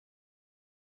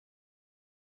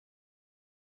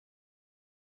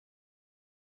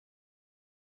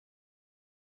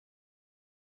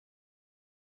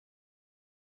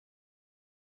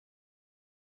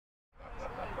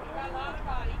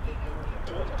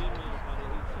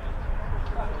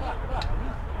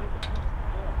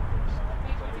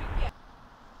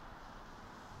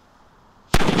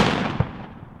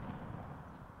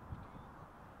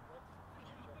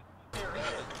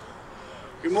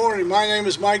Good morning. My name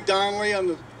is Mike Donnelly. I'm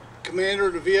the commander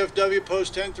of the VFW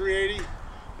Post 10380,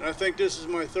 and I think this is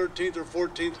my 13th or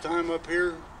 14th time up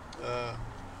here. I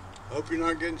hope you're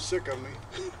not getting sick of me.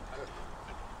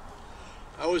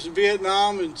 I was in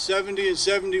Vietnam in 70 and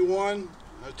 71.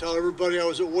 I tell everybody I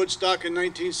was at Woodstock in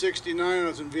 1969. I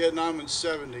was in Vietnam in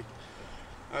 70.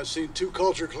 I've seen 2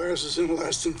 culture classes in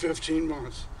less than 15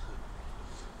 months.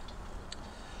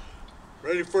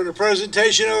 Ready for the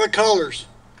presentation of the colors.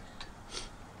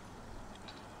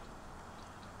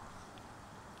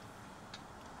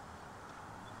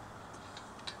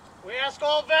 We ask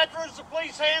all veterans to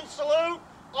please hand salute.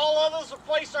 All others to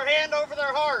place their hand over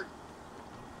their heart.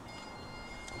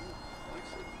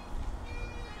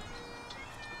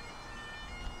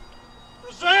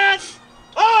 Present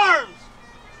arms!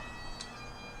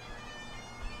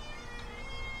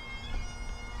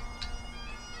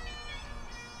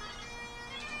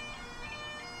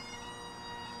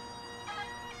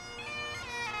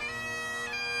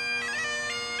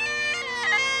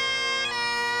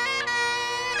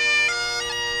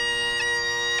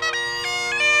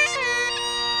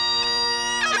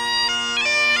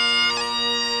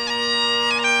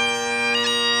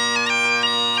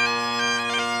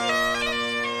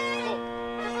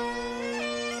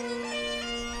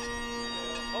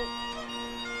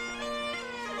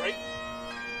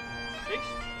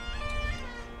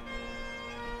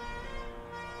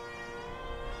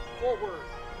 Forward.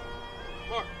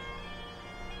 March.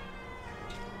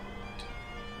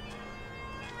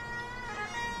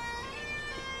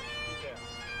 Yeah.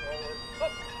 Forward.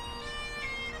 Up.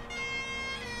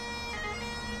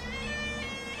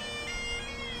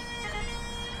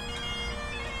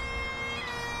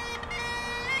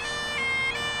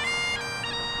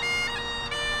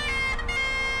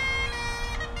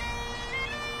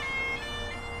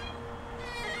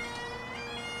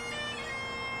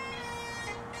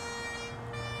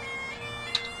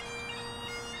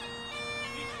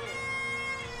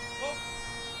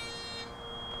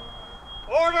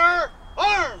 Order!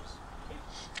 Arms!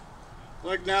 I'd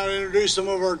like now to introduce some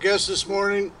of our guests this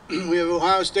morning. We have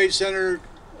Ohio State Senator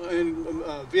and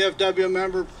VFW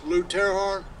member Lou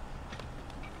Terhar.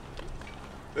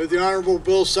 We have the Honorable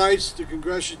Bill Seitz, the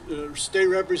Congressional State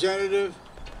Representative.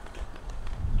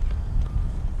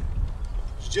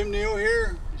 Is Jim Neal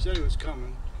here? He said he was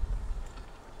coming.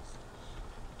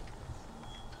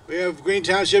 We have Green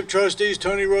Township trustees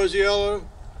Tony Rosiello,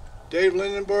 Dave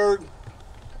Lindenberg,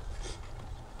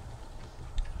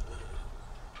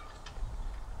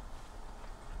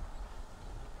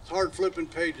 hard flipping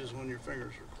pages when your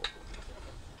fingers are cold.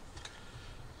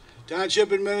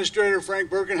 Township Administrator Frank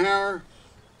Birkenhauer,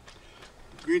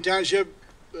 Green Township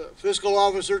Fiscal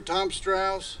Officer Tom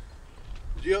Strauss,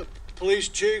 Police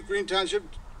Chief, Green Township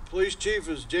Police Chief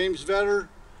is James Vetter,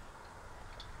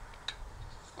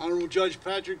 Honorable Judge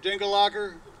Patrick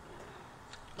Dingelocker.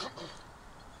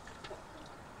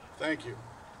 Thank you.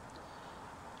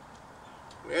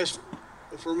 We ask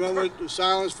for a moment of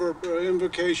silence for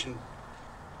invocation.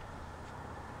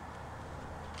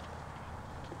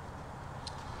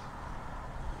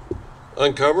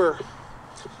 Uncover.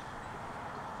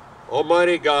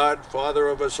 Almighty God, Father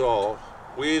of us all,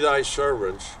 we thy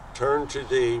servants turn to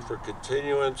thee for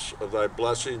continuance of thy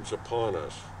blessings upon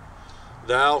us.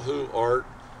 Thou who art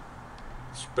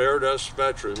spared us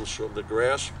veterans from the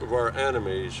grasp of our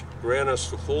enemies, grant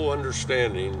us the full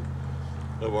understanding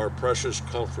of our precious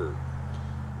comfort.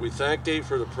 We thank thee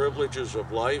for the privileges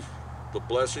of life, the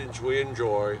blessings we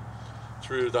enjoy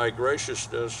through thy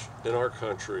graciousness in our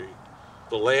country,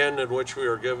 the land in which we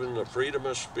are given the freedom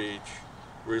of speech,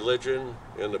 religion,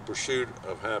 and the pursuit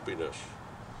of happiness.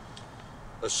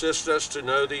 Assist us to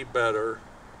know thee better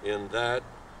in that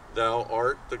thou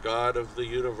art the God of the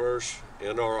universe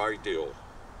and our ideal.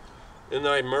 In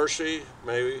thy mercy,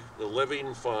 may the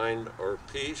living find our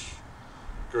peace.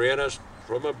 Grant us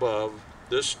from above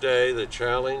this day the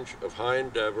challenge of high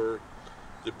endeavor,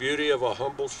 the beauty of a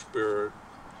humble spirit,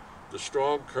 the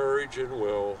strong courage and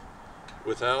will,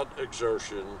 without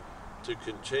exertion, to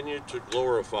continue to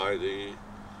glorify thee,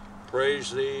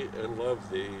 praise thee, and love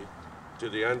thee to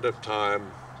the end of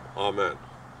time. Amen.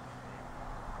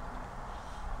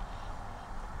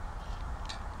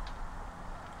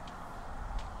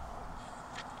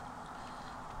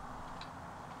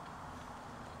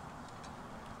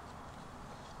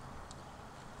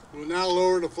 We'll now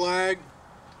lower the flag.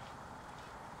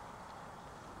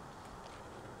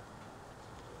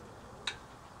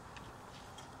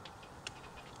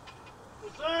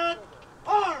 Present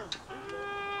arms!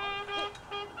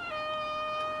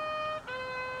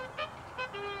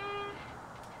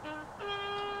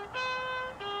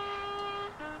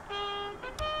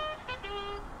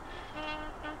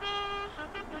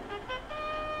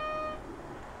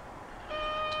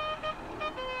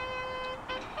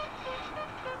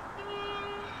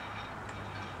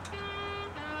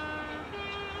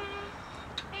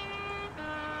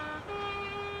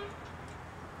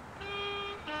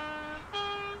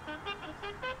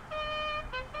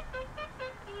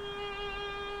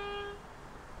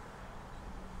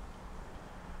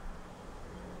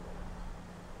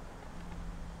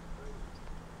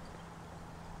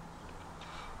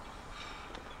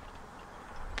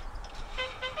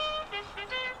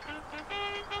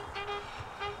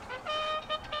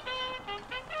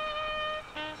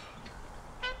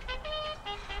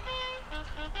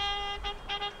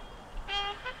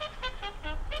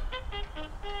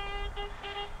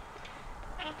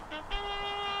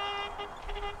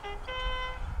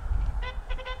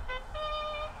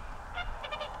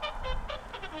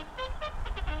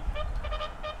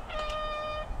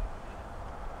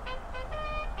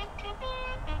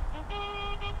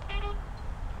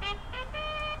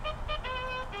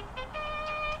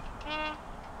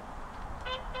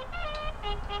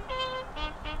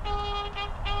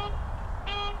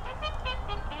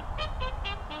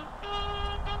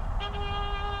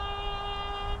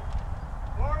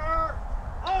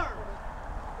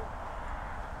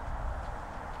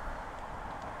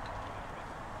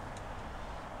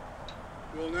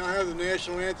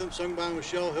 national anthem sung by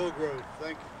Michelle Hillgrove.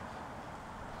 Thank you.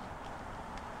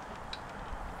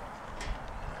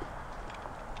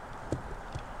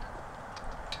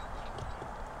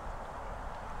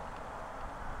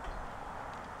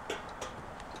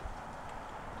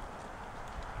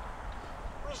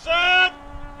 Present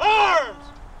arms!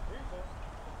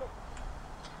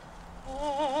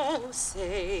 Oh,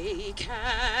 say,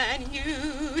 can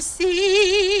you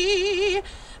see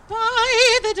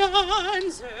by the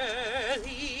dawn's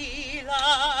early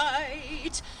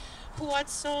light what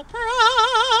so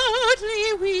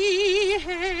proudly we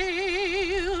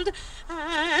hailed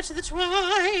at the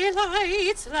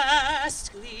twilight's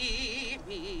last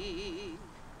gleaming,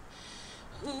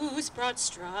 whose broad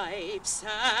stripes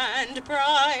and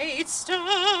bright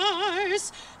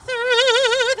stars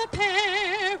through the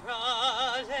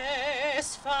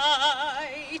perilous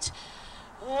fight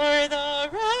o'er the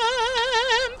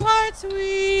ramparts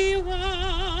we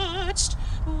watched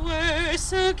were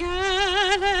so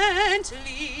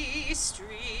gallantly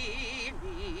streaming,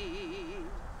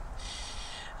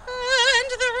 and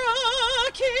the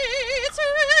rocket's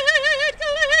red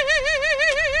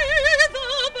glare,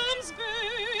 the bombs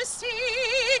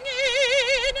bursting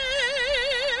in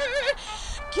air,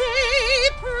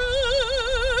 gave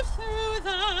proof through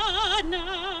the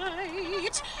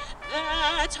night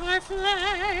that our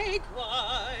flag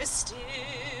was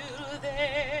still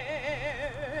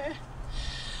there.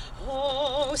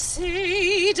 Oh,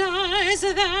 say, does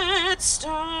that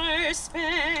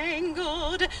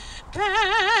star-spangled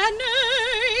banner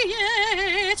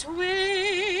yet wave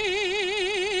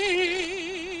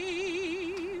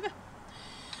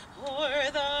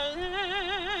o'er the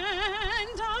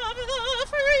land of the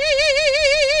free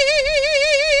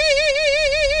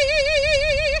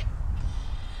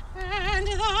and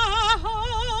the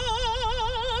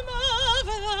home of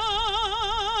the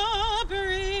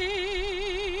brave?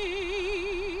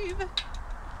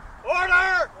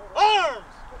 Order! Arms!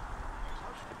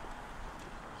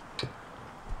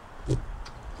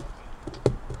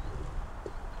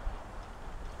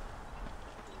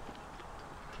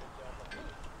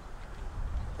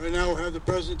 Right now we'll have the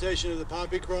presentation of the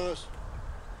Poppy Cross.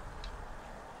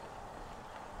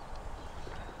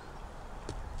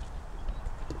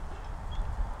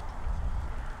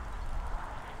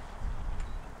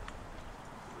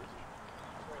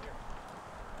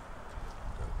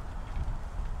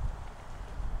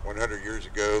 One 100 years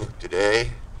ago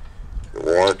today, the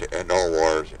war to end all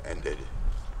wars ended.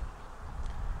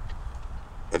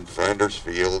 In Flanders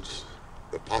fields,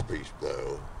 the poppies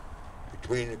blow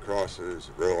between the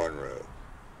crosses, row on row,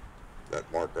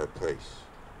 that mark our place.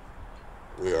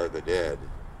 We are the dead.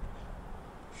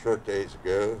 Short days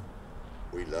ago,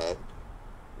 we loved,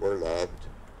 were loved,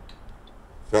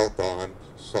 felt on,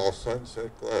 saw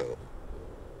sunset glow,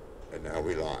 and now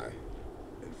we lie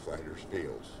in Flanders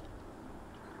fields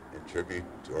in tribute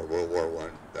to our World War I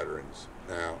veterans,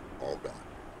 now all gone.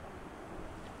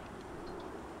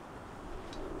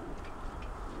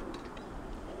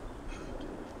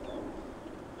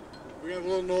 We have a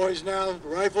little noise now.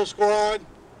 Rifle squad.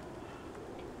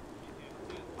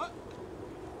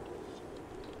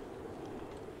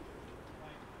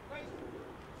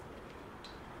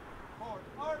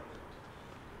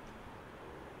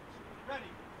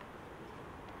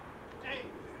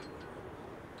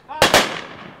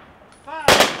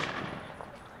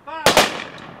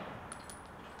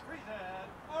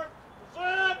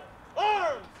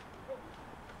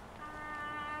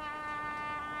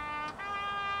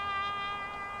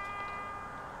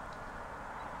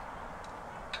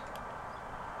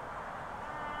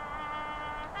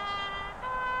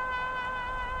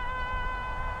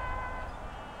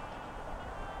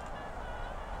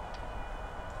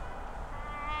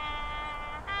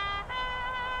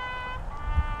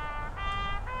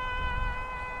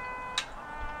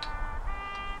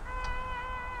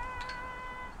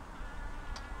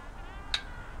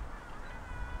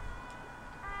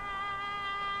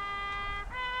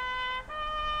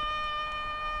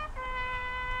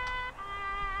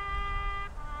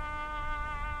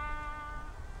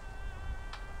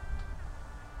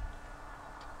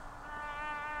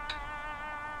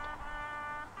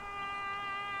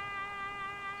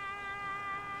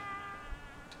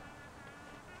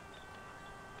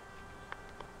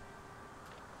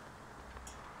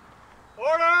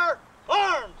 Order!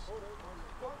 Arms!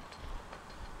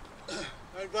 I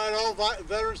invite all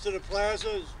veterans to the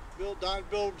plaza as Don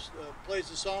Bill plays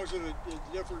the songs of the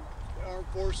different armed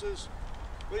forces.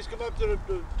 Please come up to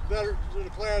the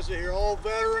plaza here. All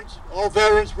veterans,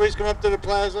 please come up to the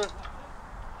plaza.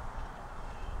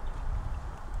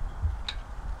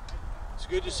 Let's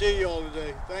good to see you all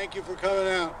today. Thank you for coming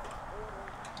out.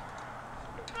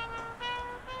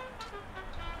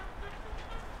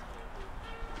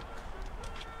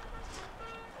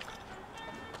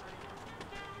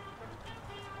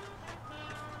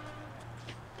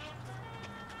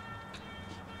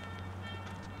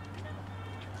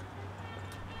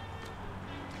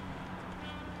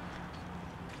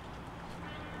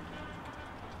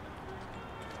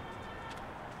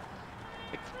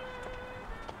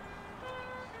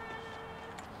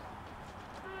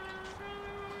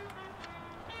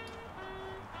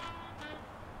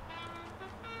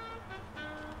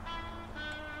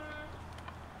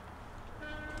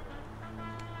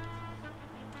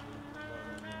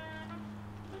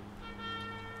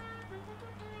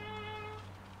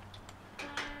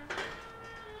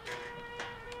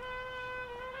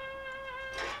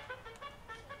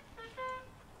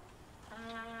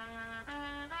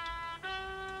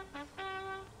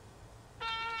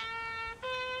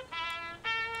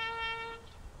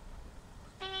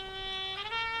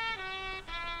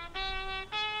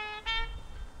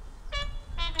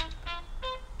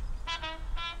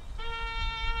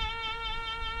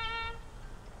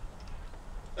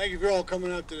 Thank you for all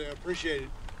coming out today. I appreciate it.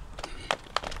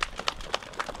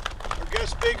 Our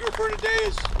guest speaker for today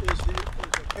is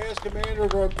the past commander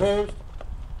of our post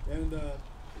and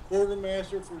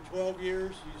quartermaster for 12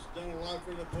 years. He's done a lot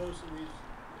for the post, and he's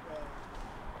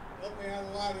helped me out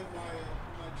a lot in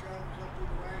my travels up through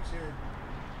the ranks here.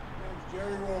 His name's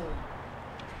Jerry Rowland.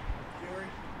 Jerry.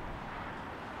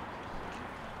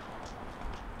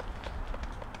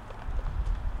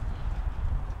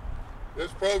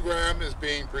 This program is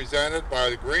being presented by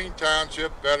the Green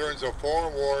Township Veterans of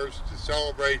Foreign Wars to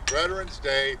celebrate Veterans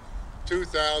Day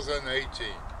 2018.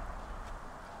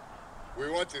 We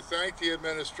want to thank the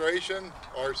administration,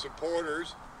 our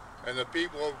supporters, and the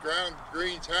people of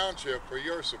Green Township for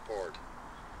your support.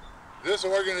 This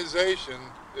organization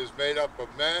is made up of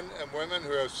men and women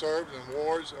who have served in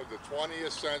wars of the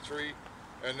 20th century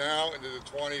and now into the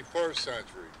 21st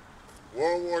century.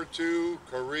 World War II,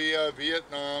 Korea,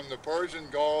 Vietnam, the Persian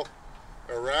Gulf,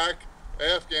 Iraq,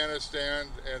 Afghanistan,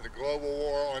 and the global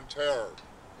war on terror.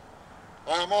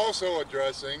 I am also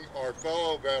addressing our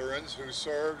fellow veterans who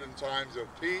served in times of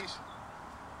peace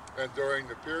and during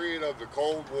the period of the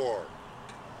Cold War.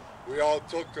 We all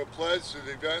took the pledge to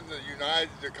defend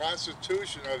the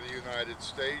Constitution of the United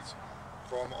States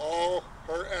from all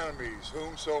her enemies,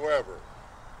 whomsoever.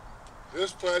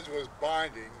 This pledge was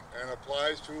binding and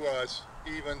applies to us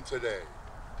even today.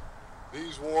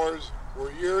 These wars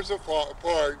were years apart,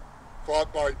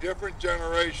 fought by different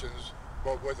generations,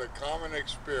 but with a common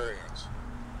experience.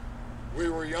 We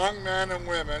were young men and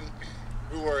women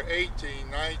who were 18,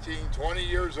 19, 20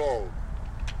 years old.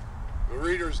 The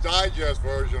Reader's Digest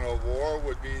version of war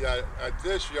would be that at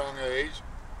this young age,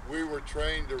 we were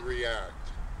trained to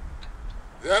react.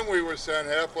 Then we were sent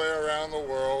halfway around the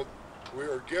world. We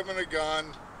were given a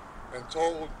gun and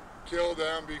told, kill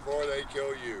them before they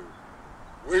kill you.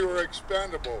 We were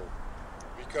expendable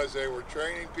because they were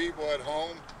training people at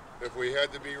home if we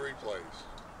had to be replaced.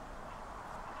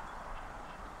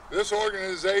 This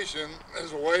organization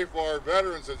is a way for our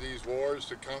veterans of these wars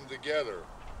to come together.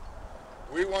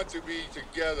 We want to be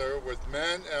together with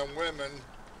men and women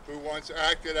who once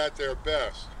acted at their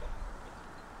best.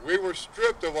 We were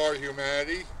stripped of our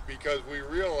humanity because we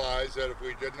realized that if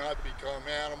we did not become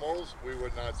animals, we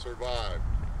would not survive.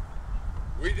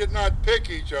 We did not pick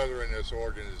each other in this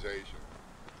organization.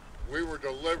 We were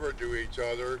delivered to each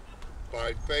other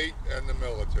by fate and the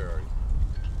military.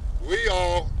 We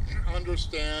all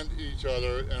understand each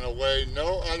other in a way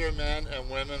no other men and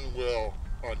women will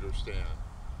understand.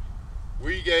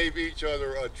 We gave each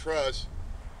other a trust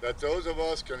that those of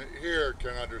us here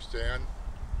can understand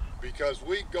because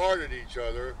we guarded each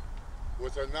other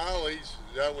with the knowledge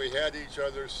that we had each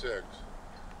other's six.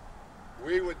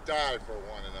 We would die for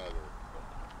one another.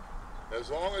 As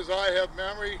long as I have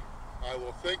memory, I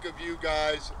will think of you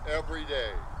guys every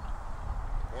day.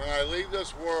 When I leave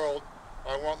this world,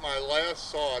 I want my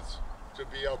last thoughts to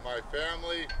be of my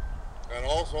family and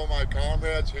also my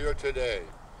comrades here today.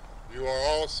 You are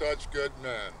all such good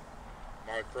men,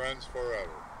 my friends forever.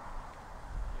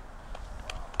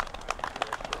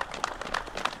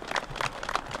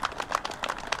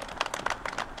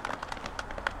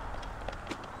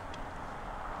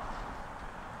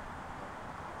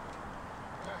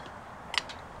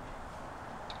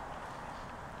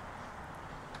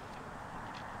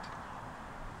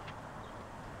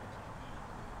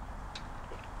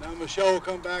 Now Michelle will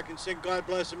come back and sing God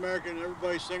Bless America, and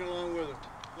everybody sing along with her,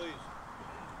 please.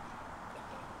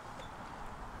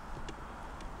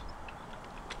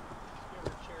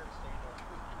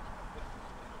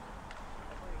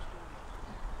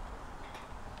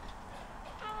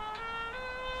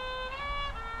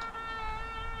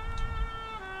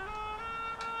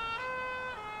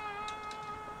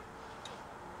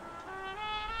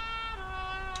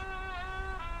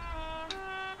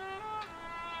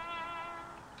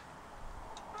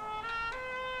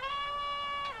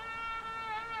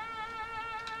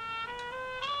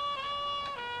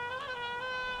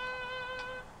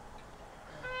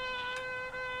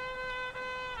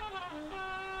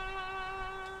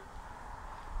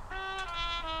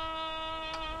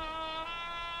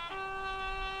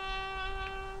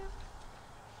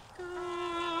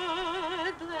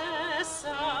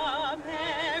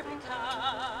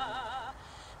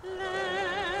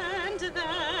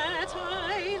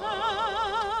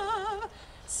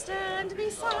 stand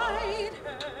beside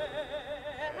her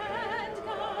and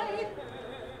guide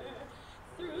her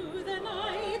through the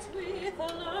night with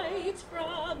a light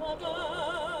from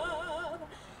above,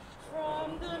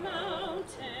 from the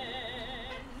mountains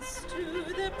to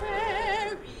the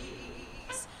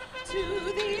prairies, to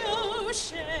the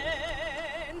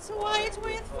oceans white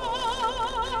with foam.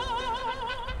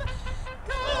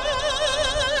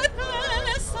 God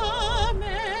bless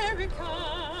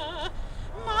America,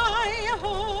 my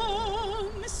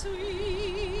home,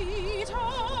 sweet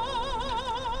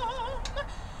home.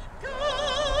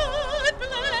 God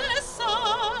bless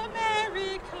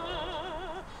America,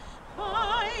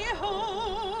 my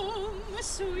home,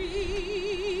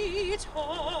 sweet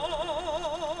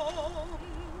home.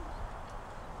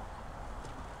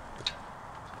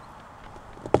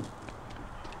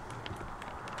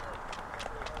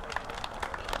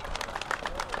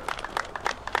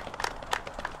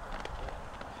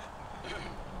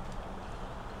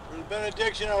 For the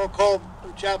benediction, I will call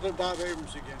Chaplain Bob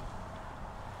Abrams again.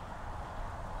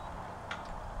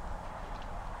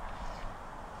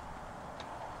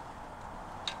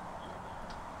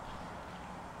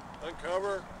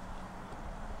 Uncover.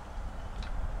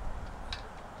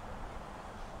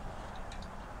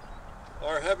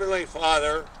 Our Heavenly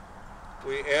Father,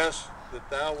 we ask that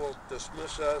Thou wilt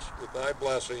dismiss us with Thy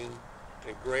blessing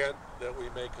and grant that we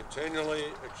may continually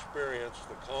experience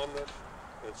the calmness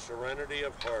and serenity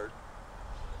of heart,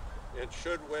 and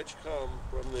should which come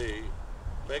from Thee,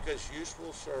 make us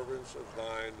useful servants of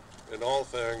Thine in all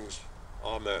things.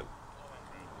 Amen.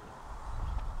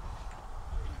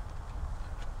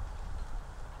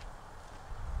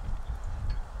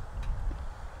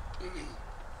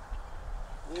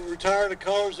 We'll retire the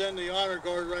colors and the honor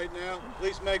guard right now.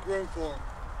 Please make room for them.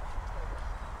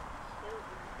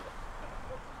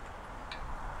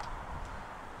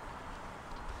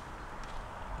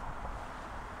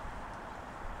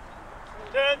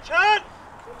 Attention!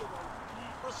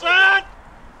 Present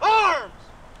arms!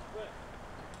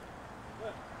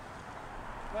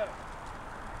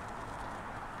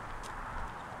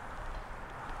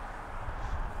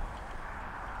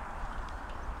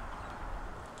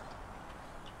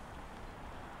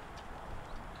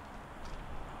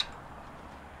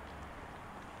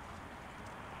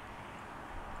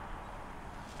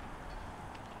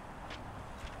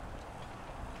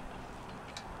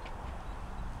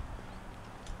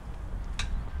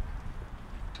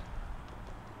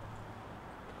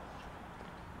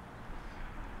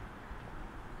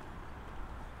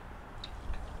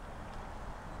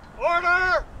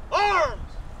 Order!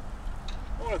 Arms!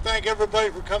 I want to thank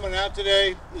everybody for coming out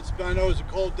today. I know it's a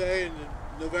cold day, and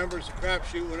November's a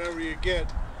crapshoot, whatever you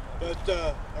get. But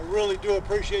I really do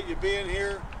appreciate you being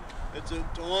here. It's to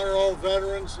honor all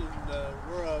veterans, and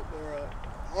we're a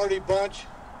hardy bunch.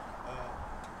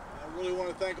 I really want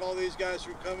to thank all these guys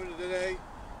for coming today.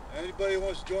 Anybody who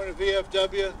wants to join a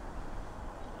VFW,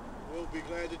 we'll be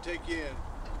glad to take you in.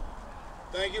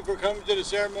 Thank you for coming to the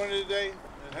ceremony today,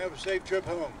 and have a safe trip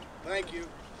home. Thank you.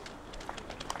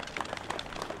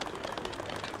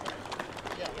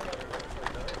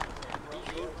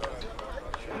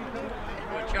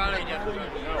 Charlie I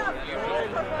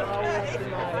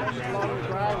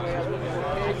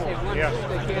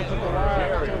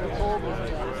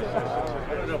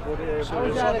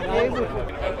was out of game with him.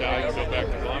 Now you go back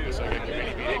to Columbus. I got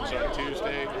committee meetings on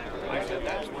Tuesday. I said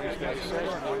that's Wednesday.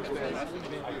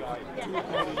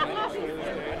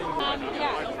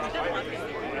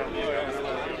 Yeah.